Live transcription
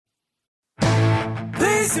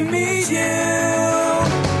nice to meet you.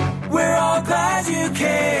 We're all glad you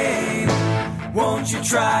came. Won't you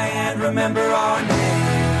try and remember our name?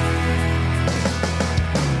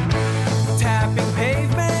 Tapping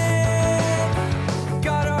pavement.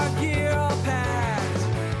 Got our gear all packed.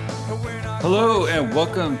 But we're not. Hello and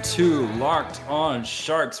welcome to Locked On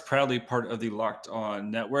Sharks, proudly part of the Locked On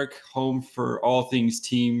Network, home for all things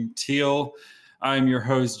Team Teal. I'm your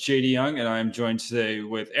host, JD Young, and I'm joined today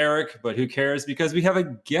with Eric, but who cares because we have a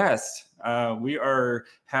guest. We are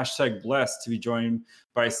 #blessed to be joined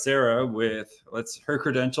by Sarah with, her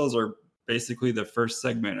credentials are basically the first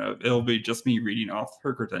segment of, it'll be just me reading off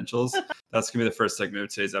her credentials. That's going to be the first segment of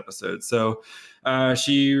today's episode. So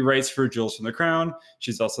she writes for Jewels from the Crown.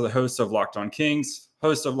 She's also the host of Locked On Kings,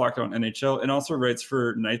 host of Locked On NHL, and also writes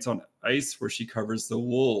for Nights on Ice, where she covers the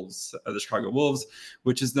Wolves, the Chicago Wolves,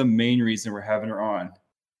 which is the main reason we're having her on.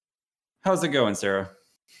 How's it going, Sarah?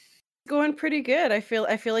 Going pretty good. I feel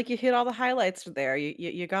like you hit all the highlights there.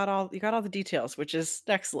 You got all the details, which is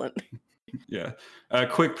excellent. Yeah.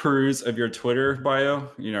 Quick peruse of your Twitter bio,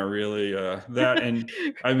 really that. And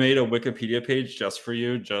I made a Wikipedia page just for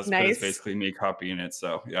you, but it's basically me copying it.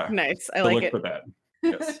 So yeah. Nice. I so like look it. for that.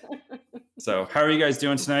 Yes. So how are you guys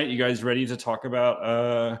doing tonight? You guys ready to talk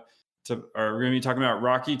about we're going to be talking about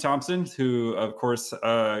Rocky Thompson, who of course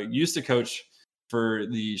used to coach for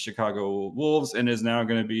the Chicago Wolves and is now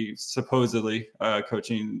going to be supposedly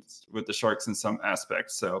coaching with the Sharks in some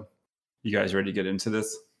aspects. So you guys ready to get into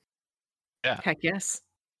this? Yeah. Heck yes.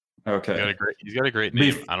 Okay. He's got a great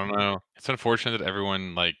name. I don't know. It's unfortunate that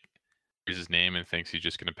everyone hears his name and thinks he's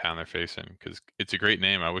just going to pound their face in, because it's a great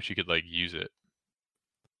name. I wish you could use it.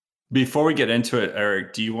 Before we get into it,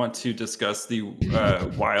 Eric, do you want to discuss the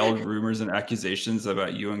wild rumors and accusations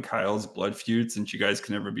about you and Kyle's blood feud, since you guys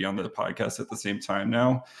can never be on the podcast at the same time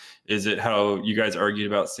now? Is it how you guys argued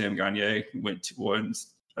about Sam Gagner went one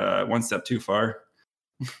step too far?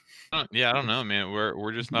 Yeah, I don't know, man.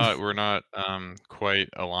 We're just not quite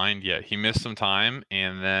aligned yet. He missed some time,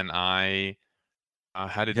 and then I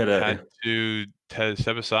had to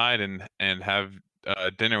step aside and have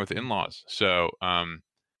dinner with in-laws. So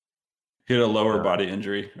he had a lower body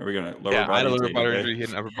injury. Are we gonna lower body? I had a lower body injury. He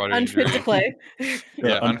had an upper body injury. Unfit to play.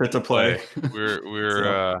 Unfit to play.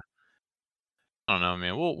 We're I don't know,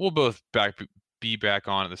 man. We'll both be back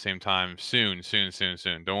on at the same time soon.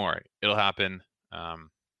 Don't worry, it'll happen. Yeah.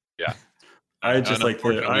 I'm just going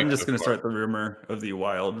to start the rumor of the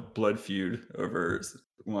wild blood feud over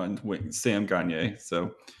Sam Gagner.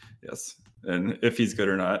 So, yes. And if he's good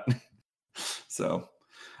or not. So,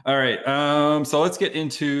 all right. So let's get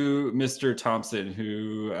into Mr. Thompson,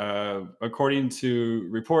 who, according to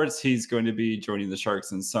reports, he's going to be joining the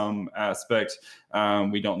Sharks in some aspect.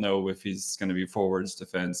 We don't know if he's going to be forwards,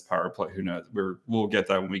 defense, power play. Who knows? We'll get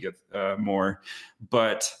that when we get more.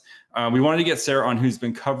 But we wanted to get Sarah on, who's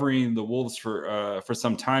been covering the Wolves for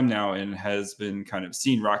some time now and has been kind of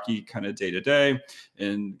seeing Rocky kind of day to day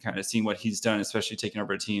and kind of seeing what he's done, especially taking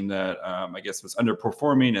over a team that I guess was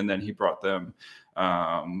underperforming, and then he brought them.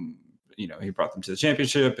 He brought them to the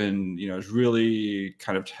championship, and has really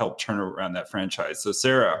kind of helped turn around that franchise. So,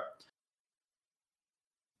 Sarah,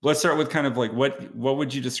 let's start with kind of what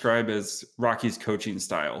would you describe as Rocky's coaching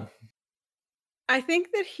style? I think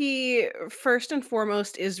that he, first and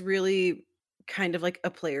foremost, is really kind of like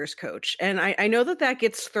a player's coach. And I know that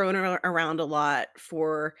gets thrown around a lot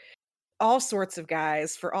for all sorts of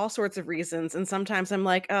guys, for all sorts of reasons. And sometimes I'm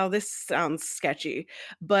like, oh, this sounds sketchy.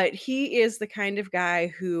 But he is the kind of guy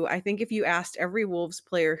who, I think if you asked every Wolves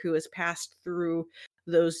player who has passed through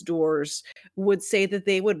those doors, would say that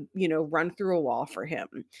they would, run through a wall for him.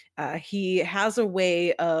 He has a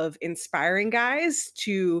way of inspiring guys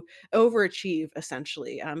to overachieve,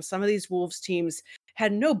 essentially. Some of these Wolves teams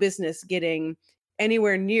had no business getting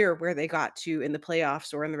anywhere near where they got to in the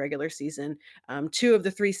playoffs or in the regular season. 2 of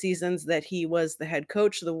the 3 seasons that he was the head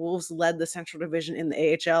coach, the Wolves led the Central Division in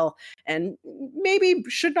the AHL and maybe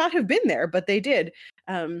should not have been there, but they did.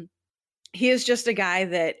 He is just a guy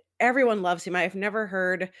that everyone loves him. I've never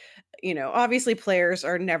heard, obviously players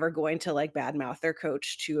are never going to badmouth their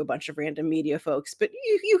coach to a bunch of random media folks, but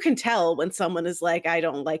you can tell when someone is like, I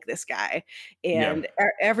don't like this guy. And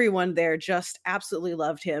everyone there just absolutely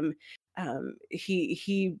loved him. I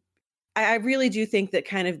really do think that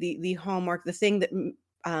kind of the hallmark, the thing that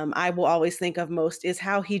I will always think of most is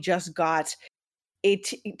how he just got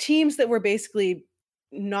teams that were basically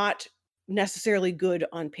not necessarily good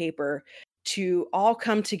on paper to all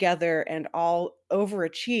come together and all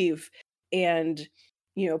overachieve and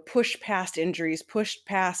push past injuries, push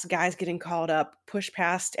past guys getting called up, push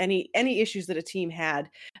past any issues that a team had.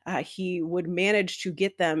 he would manage to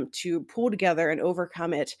get them to pull together and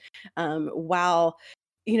overcome it, while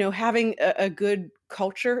having a good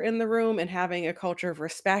culture in the room and having a culture of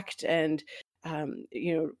respect and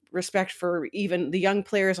respect for even the young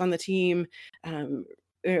players on the team.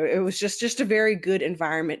 It was just a very good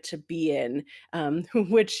environment to be in,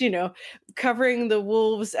 which, covering the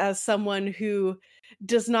Wolves as someone who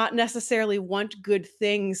does not necessarily want good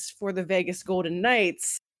things for the Vegas Golden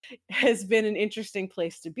Knights has been an interesting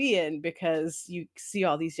place to be in, because you see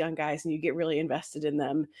all these young guys and you get really invested in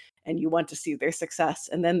them and you want to see their success.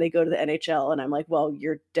 And then they go to the NHL and I'm like, well,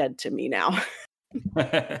 you're dead to me now.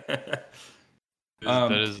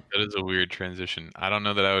 That is a weird transition. I don't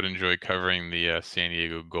know that I would enjoy covering the San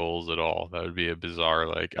Diego Gulls at all. That would be a bizarre,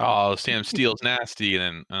 like, oh, Sam Steele's nasty,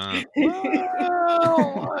 and then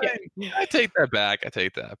well, I take that back.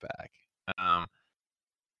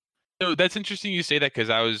 So that's interesting you say that, because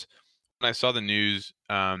when I saw the news,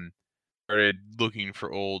 started looking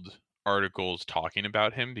for old articles talking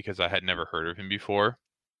about him, because I had never heard of him before.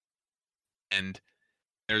 And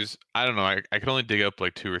I don't know, I could only dig up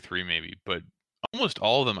like 2 or 3 maybe, but almost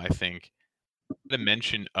all of them, I think, the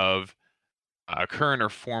mention of a current or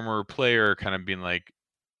former player kind of being like,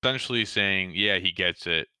 essentially saying, yeah, he gets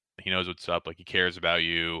it. He knows what's up. Like, he cares about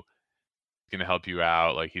you. He's going to help you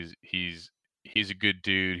out. Like, he's a good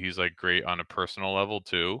dude. He's like great on a personal level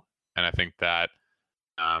too. And I think that,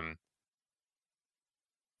 I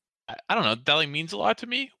don't know, that like means a lot to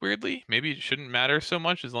me, weirdly. Maybe it shouldn't matter so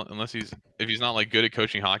much if he's not like good at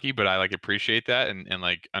coaching hockey, but I like appreciate that and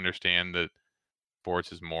like understand that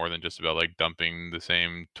sports is more than just about like dumping the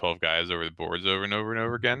same 12 guys over the boards over and over and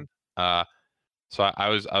over again. So I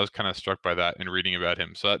was kind of struck by that in reading about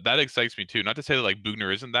him. So that excites me too. Not to say that like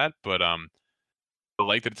Boughner isn't that, but I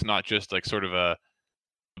like that it's not just like sort of a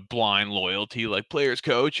blind loyalty like players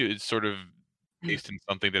coach. It's sort of based in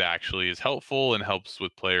something that actually is helpful and helps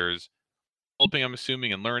with players helping, I'm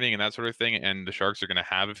assuming, and learning and that sort of thing. And the Sharks are going to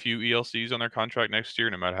have a few ELCs on their contract next year,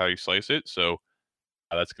 no matter how you slice it. So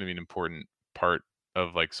that's going to be an important part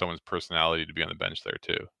of like someone's personality to be on the bench there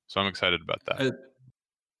too. So I'm excited about that.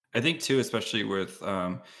 I think too, especially with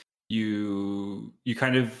you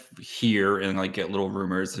kind of hear and like get little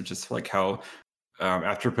rumors of just like how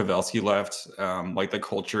after Pavelski left, like the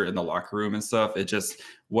culture in the locker room and stuff, it just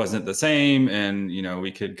wasn't the same. And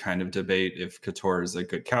we could kind of debate if Couture is a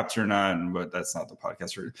good captain or not, but that's not the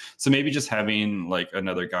podcast for. So maybe just having like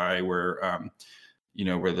another guy where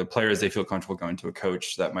where the players, they feel comfortable going to a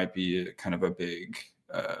coach, that might be kind of a big,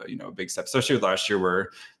 a big step, especially with last year where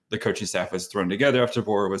the coaching staff was thrown together after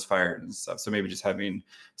Boer was fired and stuff. So maybe just having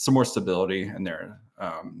some more stability in there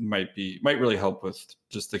might really help with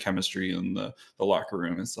just the chemistry in the locker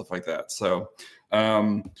room and stuff like that. So,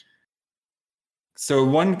 so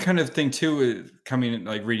one kind of thing too, is coming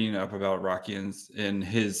like reading up about Rocky and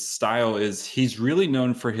his style is he's really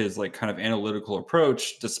known for his like kind of analytical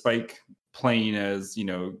approach, despite playing as,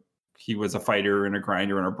 he was a fighter and a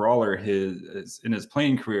grinder and a brawler in his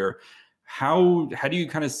playing career. How do you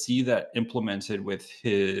kind of see that implemented with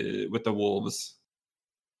the Wolves?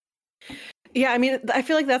 Yeah, I mean, I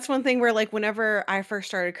feel like that's one thing where like whenever I first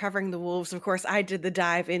started covering the Wolves, of course, I did the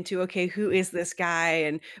dive into, okay, who is this guy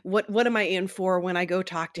and what am I in for when I go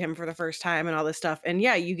talk to him for the first time and all this stuff. And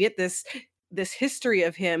yeah, you get this history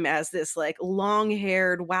of him as this like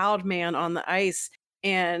long-haired wild man on the ice.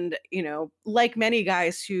 And, like many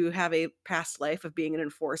guys who have a past life of being an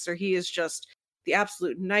enforcer, he is just the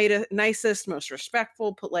absolute nicest, most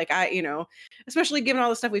respectful, but like especially given all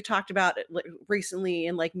the stuff we've talked about recently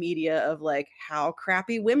in like media of like how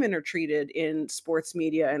crappy women are treated in sports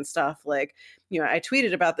media and stuff. Like, I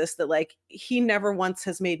tweeted about this, that like he never once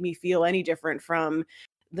has made me feel any different from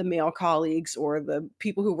the male colleagues or the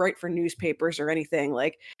people who write for newspapers or anything,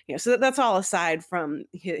 like, so that's all aside from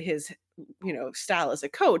his style as a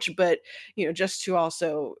coach. But, just to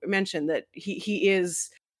also mention that he is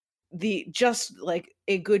just like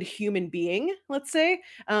a good human being, let's say.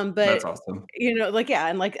 But that's awesome. Like, yeah.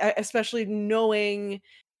 And like, especially knowing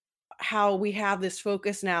how we have this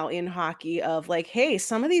focus now in hockey of like, hey,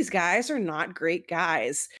 some of these guys are not great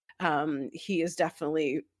guys. He is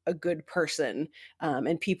definitely a good person.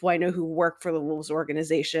 And people I know who work for the Wolves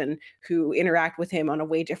organization who interact with him on a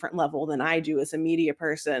way different level than I do as a media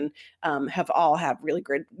person, have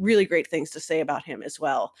really great things to say about him as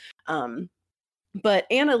well. But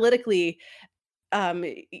analytically,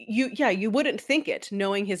 you wouldn't think it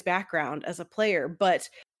knowing his background as a player, but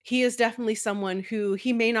he is definitely someone who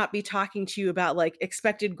he may not be talking to you about like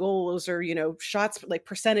expected goals or, shots, like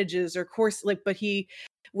percentages or course, like, but he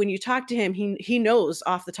when you talk to him, he knows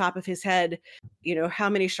off the top of his head, how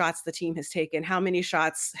many shots the team has taken, how many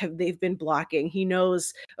shots they've been blocking. He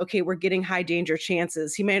knows, okay, we're getting high danger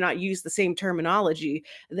chances. He may not use the same terminology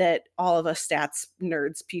that all of us stats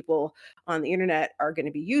nerds people on the internet are going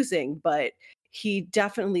to be using, but he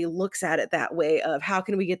definitely looks at it that way of how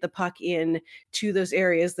can we get the puck in to those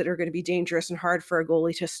areas that are going to be dangerous and hard for a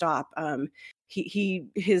goalie to stop.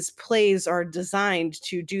 His plays are designed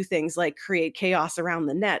to do things like create chaos around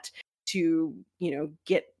the net to,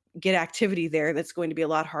 get activity there that's going to be a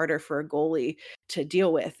lot harder for a goalie to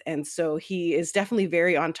deal with. And so he is definitely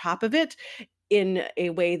very on top of it in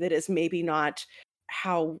a way that is maybe not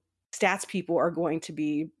how stats people are going to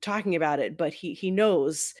be talking about it, but he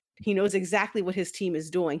knows exactly what his team is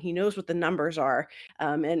doing. He knows what the numbers are.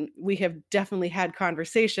 And we have definitely had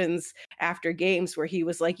conversations after games where he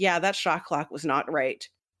was like, yeah, that shot clock was not right.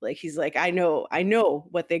 Like, he's like, I know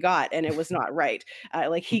what they got and it was not right.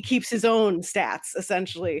 Like, he keeps his own stats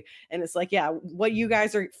essentially. And it's like, yeah, what you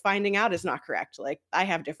guys are finding out is not correct. Like, I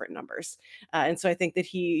have different numbers. And so I think that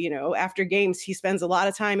he, after games, he spends a lot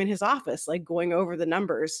of time in his office, like going over the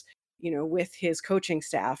numbers, with his coaching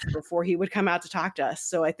staff before he would come out to talk to us.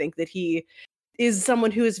 So I think that he is someone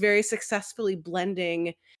who is very successfully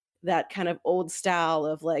blending that kind of old style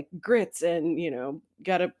of like grits and,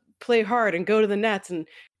 got to play hard and go to the nets and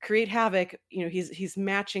create havoc. He's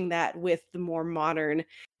matching that with the more modern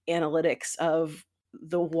analytics of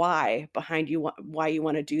the why behind why you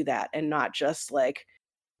want to do that, and not just like,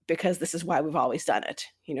 because this is why we've always done it.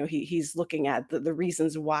 He's looking at the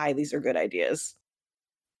reasons why these are good ideas.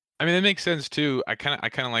 I mean, that makes sense too. I kind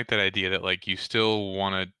of like that idea that like you still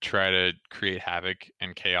want to try to create havoc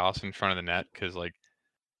and chaos in front of the net, because like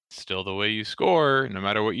still the way you score, no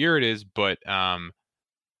matter what year it is. But the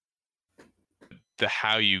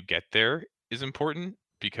how you get there is important,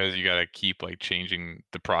 because you got to keep like changing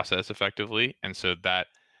the process effectively. And so that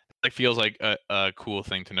like feels like a cool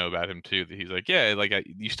thing to know about him too. That he's like, yeah, like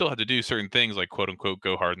you still have to do certain things, like quote unquote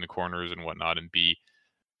go hard in the corners and whatnot, and be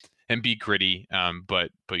gritty,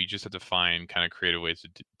 but you just have to find kind of creative ways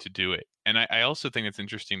to do it. And I also think it's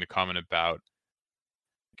interesting to comment about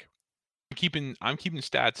I'm keeping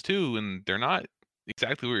stats too, and they're not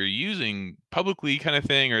exactly what you're using publicly, kind of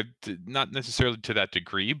thing, or not necessarily to that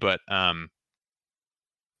degree, but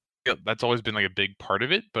that's always been like a big part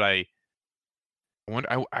of it. But I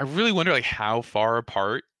really wonder like how far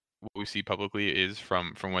apart what we see publicly is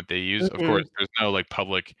from what they use. Mm-hmm. Of course, there's no like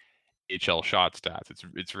public AHL shot stats.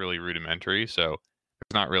 It's really rudimentary, so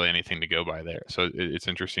there's not really anything to go by there. So it's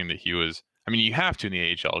interesting that he was. I mean, you have to in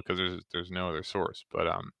the AHL because there's no other source. But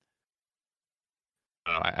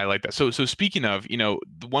I like that. So speaking of,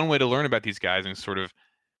 the one way to learn about these guys and sort of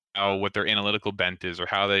what their analytical bent is or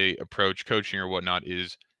how they approach coaching or whatnot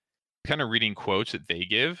is kind of reading quotes that they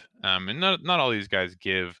give. And not all these guys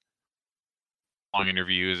give long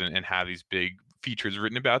interviews and have these big features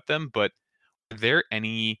written about them. But are there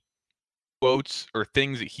any quotes or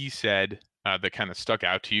things that he said that kind of stuck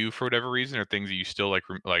out to you for whatever reason, or things that you still like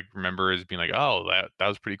remember as being like, oh, that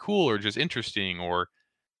was pretty cool, or just interesting, or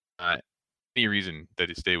any reason that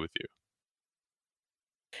it stayed with you?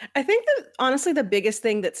 I think that honestly, the biggest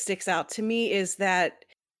thing that sticks out to me is that,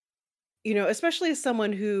 especially as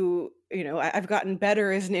someone who, I've gotten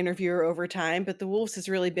better as an interviewer over time, but the Wolves has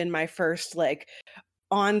really been my first like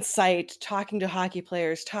on site talking to hockey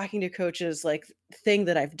players, talking to coaches, like thing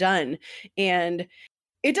that I've done. And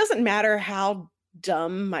it doesn't matter how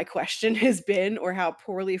dumb my question has been or how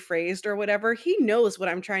poorly phrased or whatever. He knows what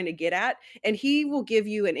I'm trying to get at, and he will give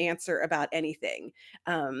you an answer about anything.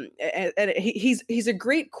 And he's a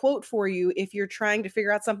great quote for you if you're trying to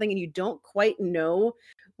figure out something and you don't quite know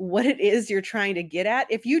what it is you're trying to get at.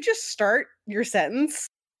 If you just start your sentence,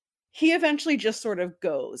 he eventually just sort of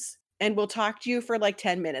goes and will talk to you for like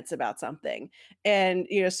 10 minutes about something. And,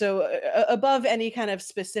 so above any kind of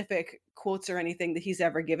specific quotes or anything that he's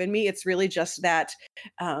ever given me, it's really just that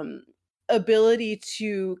ability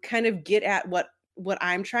to kind of get at what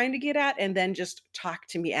I'm trying to get at and then just talk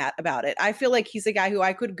to me about it. I feel like he's a guy who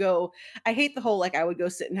I hate the whole, like I would go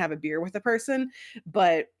sit and have a beer with a person,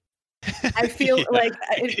 but I feel like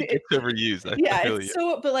it's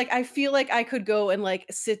overused. But like, I feel like I could go and like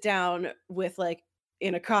sit down with like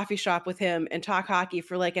in a coffee shop with him and talk hockey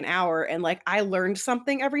for like an hour. And like, I learned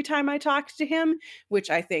something every time I talked to him, which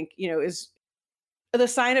I think, is the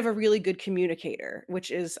sign of a really good communicator, which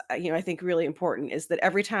is, I think really important, is that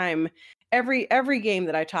every time, every game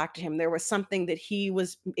that I talked to him, there was something that he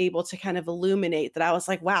was able to kind of illuminate that I was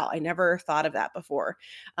like, wow, I never thought of that before.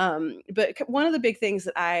 But one of the big things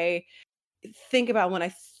that I think about when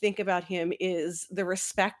I think about him is the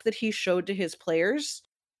respect that he showed to his players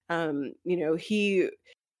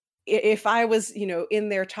If I was, in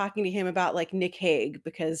there talking to him about like Nick Hague,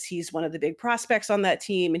 because he's one of the big prospects on that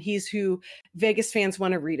team and he's who Vegas fans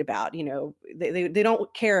want to read about, they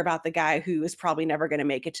don't care about the guy who is probably never going to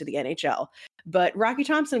make it to the NHL. But Rocky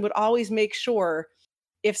Thompson would always make sure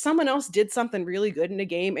if someone else did something really good in a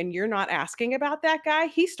game and you're not asking about that guy,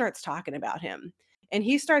 he starts talking about him. And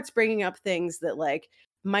he starts bringing up things that like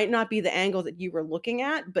might not be the angle that you were looking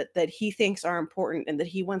at, but that he thinks are important and that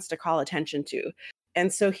he wants to call attention to.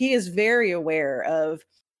 And so he is very aware of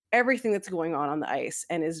everything that's going on the ice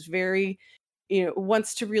and is very,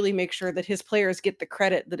 wants to really make sure that his players get the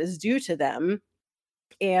credit that is due to them.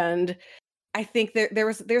 And I think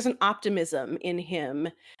there's an optimism in him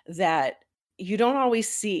that you don't always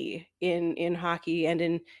see in hockey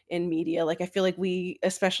and in media. Like, I feel like we,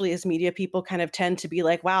 especially as media people, kind of tend to be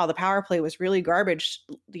like, wow, the power play was really garbage,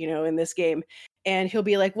 in this game. And he'll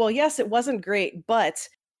be like, well, yes, it wasn't great, but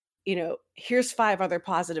here's 5 other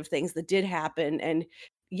positive things that did happen. And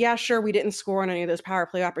yeah, sure, we didn't score on any of those power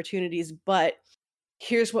play opportunities, but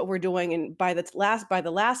here's what we're doing. And by the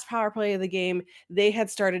last power play of the game, they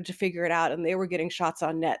had started to figure it out and they were getting shots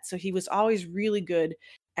on net. So he was always really good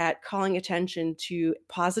at calling attention to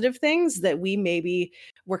positive things that we maybe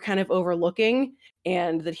were kind of overlooking,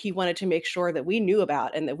 and that he wanted to make sure that we knew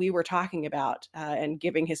about and that we were talking about, and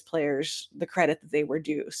giving his players the credit that they were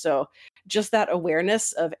due. So just that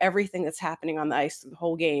awareness of everything that's happening on the ice through the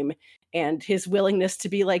whole game, and his willingness to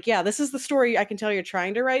be like, yeah, this is the story I can tell you're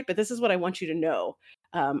trying to write, but this is what I want you to know.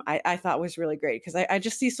 I thought was really great, because I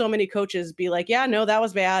just see so many coaches be like, yeah, no, that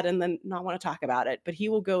was bad, and then not want to talk about it. But he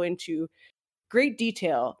will go into great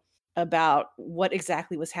detail about what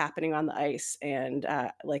exactly was happening on the ice. And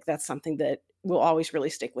like, that's something that will always really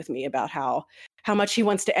stick with me, about how much he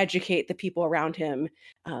wants to educate the people around him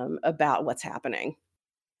about what's happening.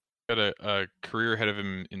 Got a career ahead of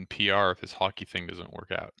him in PR if his hockey thing doesn't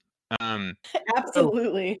work out.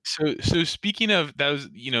 Absolutely. So speaking of, that was,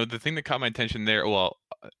 the thing that caught my attention there. Well,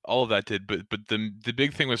 all of that did, but the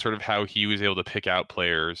big thing was sort of how he was able to pick out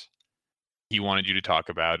players he wanted you to talk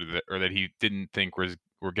about, or that he didn't think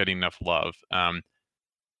were getting enough love.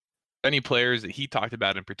 Any players that he talked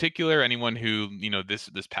about in particular? Anyone who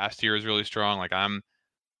this past year is really strong? Like, I'm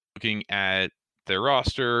looking at their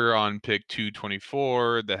roster on pick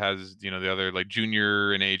 224 that has the other like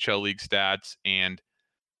junior and AHL league stats, and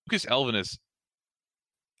Lucas Elvenes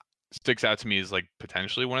sticks out to me as like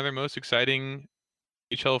potentially one of their most exciting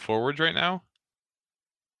AHL forwards right now.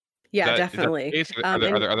 Yeah, definitely. Are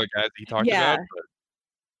there other guys that he talked about?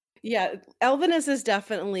 Yeah, Elvenes is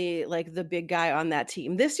definitely like the big guy on that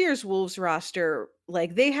team. This year's Wolves roster,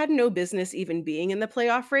 like, they had no business even being in the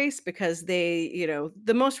playoff race, because they,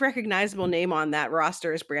 the most recognizable name on that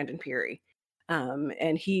roster is Brandon Peary.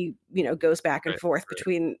 And he, goes back and forth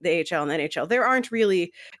between the AHL and the NHL. There aren't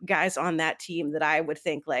really guys on that team that I would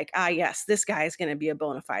think like, yes, this guy is going to be a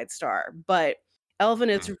bona fide star. But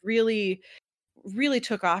Elvenes really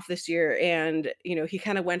took off this year, and he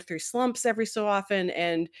kind of went through slumps every so often,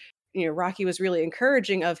 and Rocky was really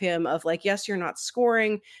encouraging of him, of like, yes, you're not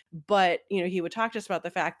scoring, but he would talk to us about the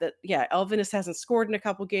fact that, yeah, Elvenes hasn't scored in a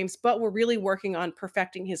couple games, but we're really working on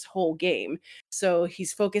perfecting his whole game. So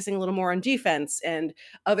he's focusing a little more on defense, and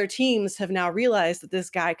other teams have now realized that this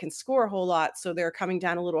guy can score a whole lot, so they're coming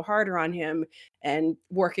down a little harder on him and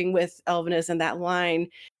working with Elvenes and that line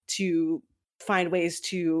to find ways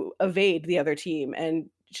to evade the other team. And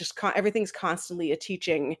just everything's constantly a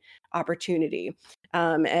teaching opportunity.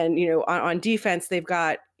 And on defense, they've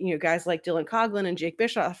got guys like Dylan Coghlan and Jake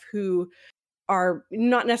Bischoff, who are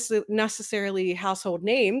not necessarily household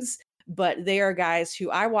names, but they are guys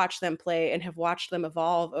who I watch them play and have watched them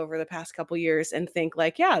evolve over the past couple years, and think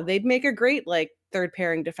like, yeah, they'd make a great like third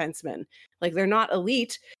pairing defenseman. Like, they're not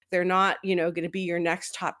elite, they're not going to be your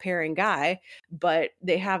next top pairing guy, but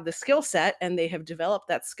they have the skill set, and they have developed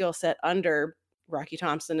that skill set under Rocky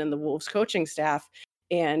Thompson and the Wolves coaching staff.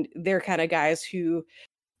 And they're kind of guys who,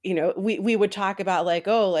 we would talk about like,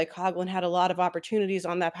 oh, like Coghlan had a lot of opportunities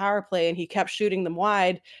on that power play and he kept shooting them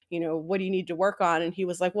wide. What do you need to work on? And he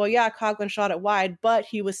was like, well, yeah, Coghlan shot it wide, but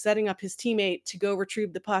he was setting up his teammate to go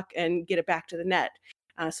retrieve the puck and get it back to the net.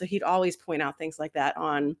 So he'd always point out things like that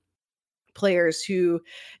on players who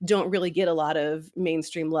don't really get a lot of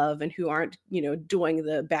mainstream love, and who aren't, doing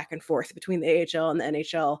the back and forth between the AHL and the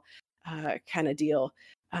NHL kind of deal.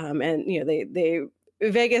 And,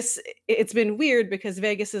 Vegas, it's been weird because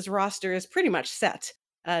Vegas's roster is pretty much set.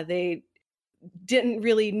 They didn't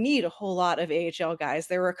really need a whole lot of AHL guys.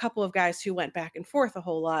 There were a couple of guys who went back and forth a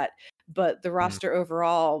whole lot, but the roster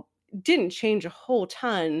overall didn't change a whole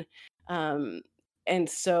ton. And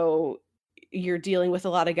so you're dealing with a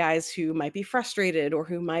lot of guys who might be frustrated or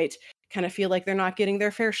who might kind of feel like they're not getting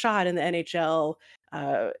their fair shot in the NHL.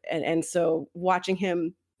 And so watching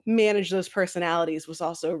him manage those personalities was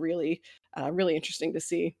also really, really interesting to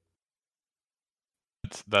see.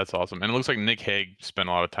 That's awesome. And it looks like Nick Hague spent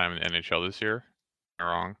a lot of time in the NHL this year. Am I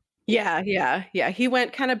wrong? Yeah. He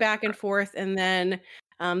went kind of back and forth, and then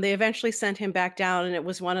they eventually sent him back down, and it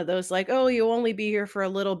was one of those like, oh, you'll only be here for a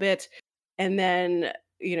little bit. And then,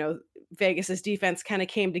 Vegas's defense kind of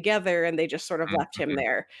came together and they just sort of left him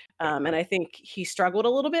there. And I think he struggled a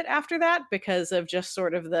little bit after that because of just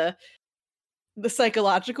sort of the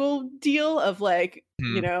psychological deal of like,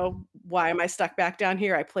 why am I stuck back down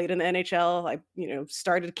here? I played in the NHL. I,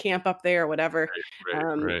 started camp up there or whatever.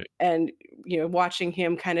 Right. And, watching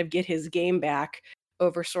him kind of get his game back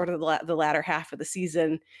over sort of the latter half of the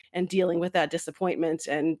season and dealing with that disappointment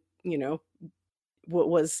and, what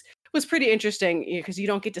was pretty interesting because you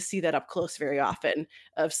don't get to see that up close very often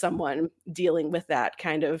of someone dealing with that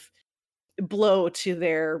kind of blow to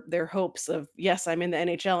their hopes of, yes, I'm in the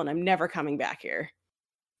NHL and I'm never coming back here.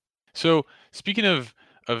 So speaking of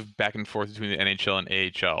back and forth between the NHL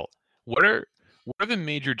and AHL, what are the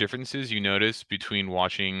major differences you notice between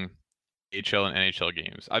watching AHL and NHL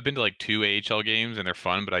games? I've been to like 2 AHL games and they're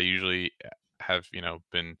fun, but I usually have,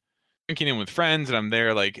 been drinking in with friends and I'm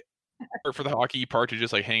there like for the hockey part to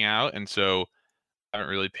just like hang out. And so I haven't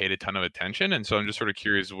really paid a ton of attention. And so I'm just sort of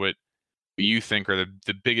curious what you think are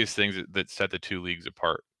the biggest things that set the 2 leagues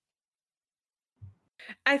apart.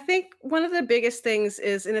 I think one of the biggest things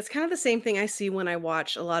is, and it's kind of the same thing I see when I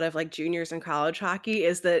watch a lot of like juniors and college hockey,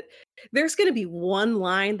 is that there's going to be one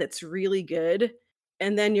line that's really good.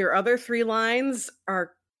 And then your other 3 lines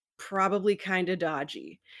are probably kind of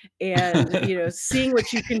dodgy. And, seeing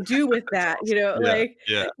what you can do with that,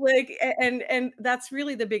 and that's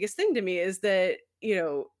really the biggest thing to me is that,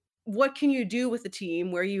 what can you do with a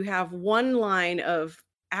team where you have one line of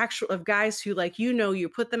guys who like, you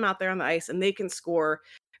put them out there on the ice and they can score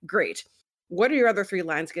great. What are your other 3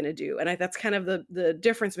 lines going to do? And that's kind of the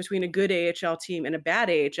difference between a good AHL team and a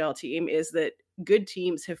bad AHL team is that good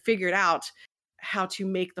teams have figured out how to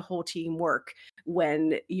make the whole team work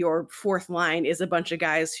when your 4th line is a bunch of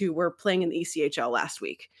guys who were playing in the ECHL last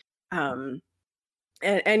week.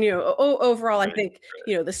 Overall, I think,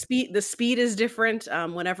 the speed is different.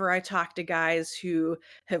 Whenever I talk to guys who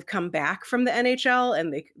have come back from the NHL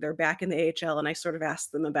and they're back in the AHL and I sort of ask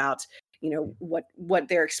them about, what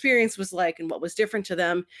their experience was like and what was different to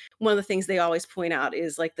them. One of the things they always point out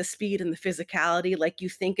is like the speed and the physicality. Like you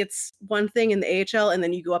think it's one thing in the AHL and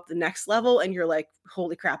then you go up the next level and you're like,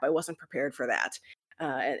 holy crap, I wasn't prepared for that.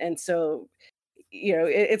 So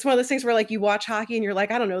it's one of those things where like you watch hockey and you're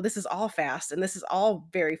like, I don't know, this is all fast and this is all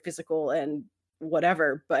very physical and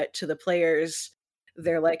whatever, but to the players,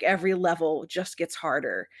 they're like every level just gets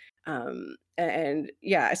harder.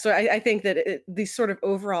 So I think that the sort of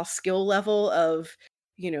overall skill level of,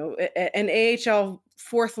 an AHL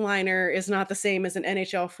 4th liner is not the same as an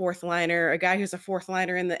NHL 4th liner. A guy who's a 4th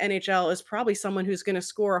liner in the NHL is probably someone who's going to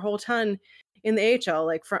score a whole ton in the AHL.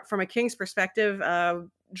 Like from a Kings perspective,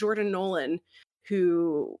 Jordan Nolan,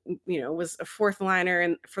 who, was a 4th liner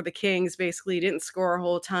and for the Kings, basically didn't score a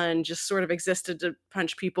whole ton, just sort of existed to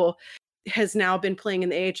punch people, has now been playing in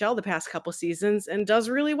the AHL the past couple seasons and does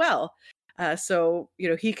really well. So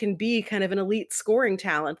he can be kind of an elite scoring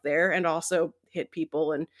talent there and also hit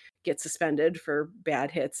people and get suspended for bad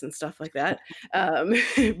hits and stuff like that.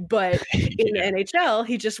 But in the NHL,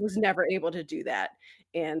 he just was never able to do that.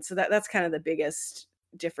 And so that's kind of the biggest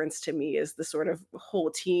difference to me is the sort of whole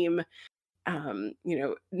team.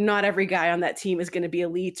 Not every guy on that team is going to be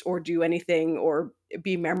elite or do anything or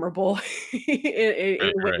be memorable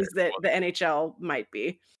in ways that the NHL might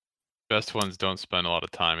be. Best ones don't spend a lot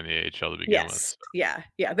of time in the AHL to begin with. So.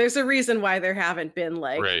 Yeah. There's a reason why there haven't been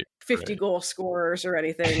like 50 goal scorers or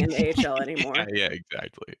anything in the AHL anymore. Yeah,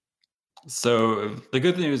 exactly. So the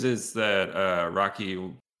good news is that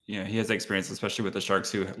Rocky, he has experience, especially with the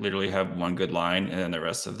Sharks, who literally have one good line, and the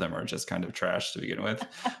rest of them are just kind of trash to begin with.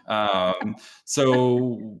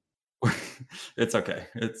 So it's okay.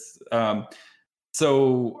 It's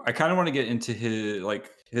so I kind of want to get into his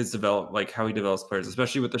how he develops players,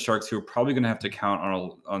 especially with the Sharks, who are probably going to have to count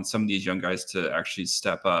on some of these young guys to actually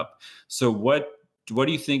step up. So what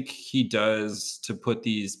do you think he does to put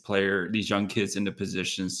these young kids into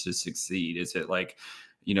positions to succeed? Is it like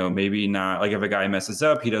maybe not, like if a guy messes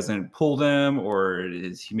up, he doesn't pull them, or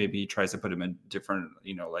he tries to put him in different,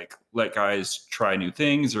 like let guys try new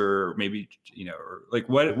things, or maybe, or like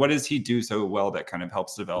what does he do so well that kind of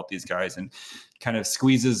helps develop these guys and kind of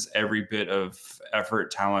squeezes every bit of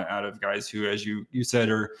effort, talent out of guys who, as you said,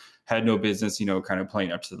 had no business, kind of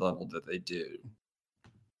playing up to the level that they do?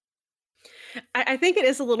 I think it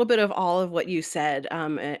is a little bit of all of what you said,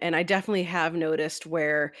 and I definitely have noticed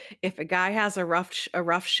where if a guy has a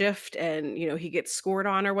rough shift and he gets scored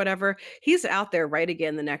on or whatever, he's out there right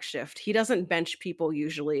again the next shift. He doesn't bench people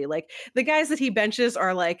usually. Like the guys that he benches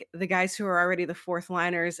are like the guys who are already the fourth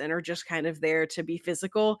liners and are just kind of there to be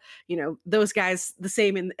physical. Those guys, the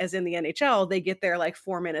same as in the NHL, they get there like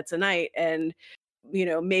 4 minutes a night and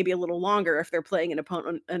maybe a little longer if they're playing an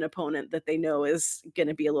opponent that they know is going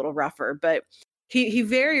to be a little rougher. But he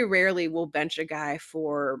very rarely will bench a guy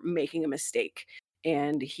for making a mistake.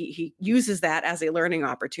 And he uses that as a learning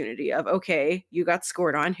opportunity of, okay, you got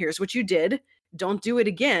scored on. Here's what you did. Don't do it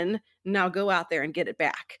again. Now go out there and get it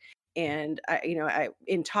back. And I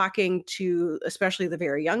in talking to especially the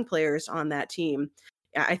very young players on that team,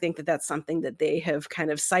 I think that that's something that they have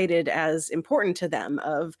kind of cited as important to them,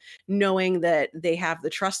 of knowing that they have the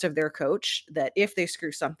trust of their coach, that if they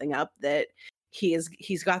screw something up, that he's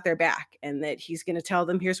got their back, and that he's going to tell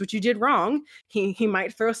them, here's what you did wrong. He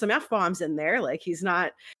might throw some F-bombs in there. Like he's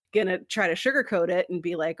not going to try to sugarcoat it and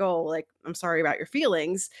be like, oh, like, I'm sorry about your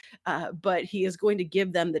feelings. But he is going to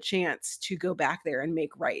give them the chance to go back there and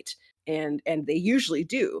make right. And they usually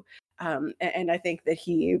do. And I think that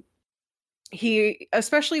he,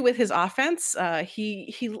 especially with his offense,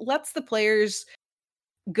 he lets the players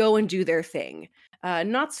go and do their thing.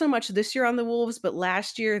 Not so much this year on the Wolves, but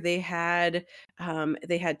last year they had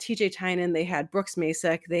TJ Tynan, they had Brooks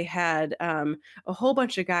Macek, they had a whole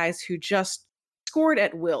bunch of guys who just scored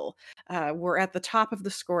at will, were at the top of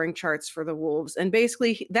the scoring charts for the Wolves. And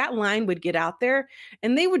basically that line would get out there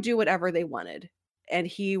and they would do whatever they wanted. And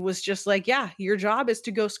he was just like, yeah, your job is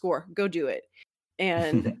to go score, go do it.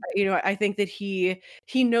 And, I think that he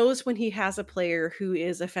knows when he has a player who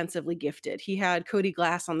is offensively gifted. He had Cody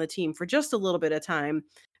Glass on the team for just a little bit of time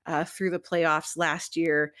through the playoffs last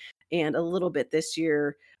year and a little bit this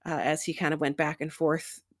year as he kind of went back and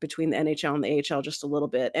forth between the NHL and the AHL just a little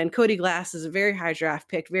bit. And Cody Glass is a very high draft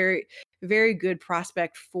pick, very, very good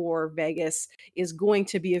prospect for Vegas, is going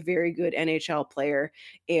to be a very good NHL player.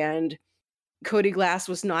 And Cody Glass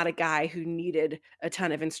was not a guy who needed a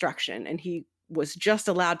ton of instruction, and he was just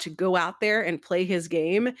allowed to go out there and play his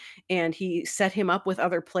game, and he set him up with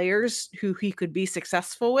other players who he could be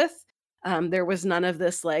successful with. There was none of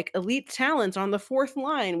this like elite talent on the fourth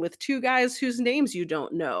line with two guys whose names you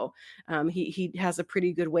don't know. He has a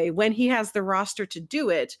pretty good way, when he has the roster to do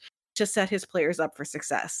it, to set his players up for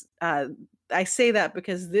success. I say that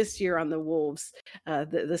because this year on the Wolves,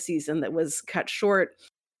 the season that was cut short,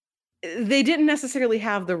 they didn't necessarily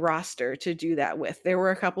have the roster to do that with. There were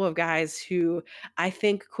a couple of guys who I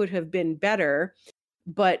think could have been better,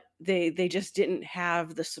 but they just didn't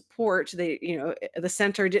have the support. The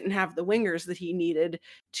center didn't have the wingers that he needed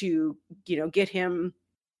to, get him,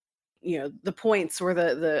 the points or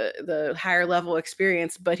the higher level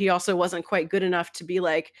experience, but he also wasn't quite good enough to be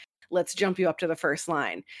like, let's jump you up to the first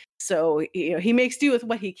line. So, he makes do with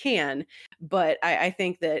what he can, but I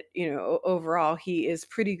think that, overall he is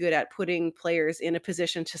pretty good at putting players in a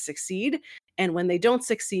position to succeed. And when they don't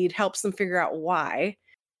succeed, helps them figure out why,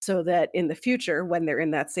 so that in the future, when they're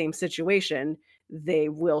in that same situation, they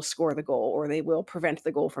will score the goal, or they will prevent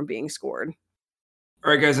the goal from being scored. All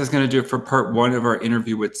right, guys, that's going to do it for part one of our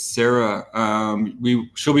interview with Sarah.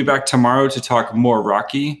 She'll be back tomorrow to talk more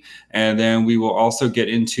Rocky, and then we will also get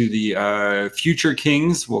into the future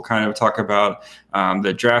Kings. We'll kind of talk about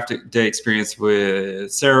the draft day experience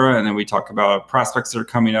with Sarah, and then we talk about prospects that are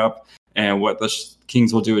coming up and what the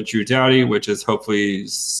Kings will do with Drew Doughty, which is hopefully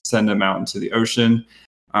send them out into the ocean.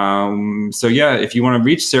 So yeah, if you want to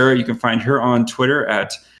reach Sarah, you can find her on Twitter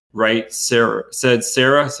at Right Sarah Said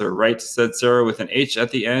Sarah. So Right Said Sarah with an H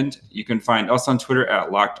at the end. You can find us on Twitter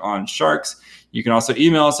at Locked On Sharks. You can also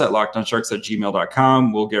email us at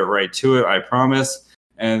lockedonsharks@gmail.com. We'll get right to it, I promise.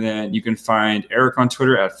 And then you can find Eric on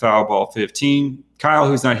Twitter at Foulball15. Kyle,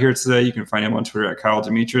 who's not here today, you can find him on Twitter at Kyle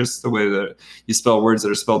Demetrius, the way that you spell words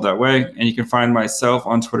that are spelled that way. And you can find myself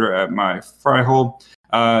on Twitter at MyFryhole.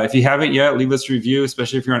 If you haven't yet, leave us a review,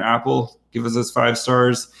 especially if you're on Apple. Give us 5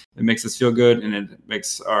 stars. It makes us feel good, and it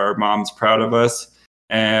makes our moms proud of us.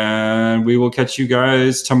 And we will catch you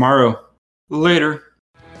guys tomorrow. Later.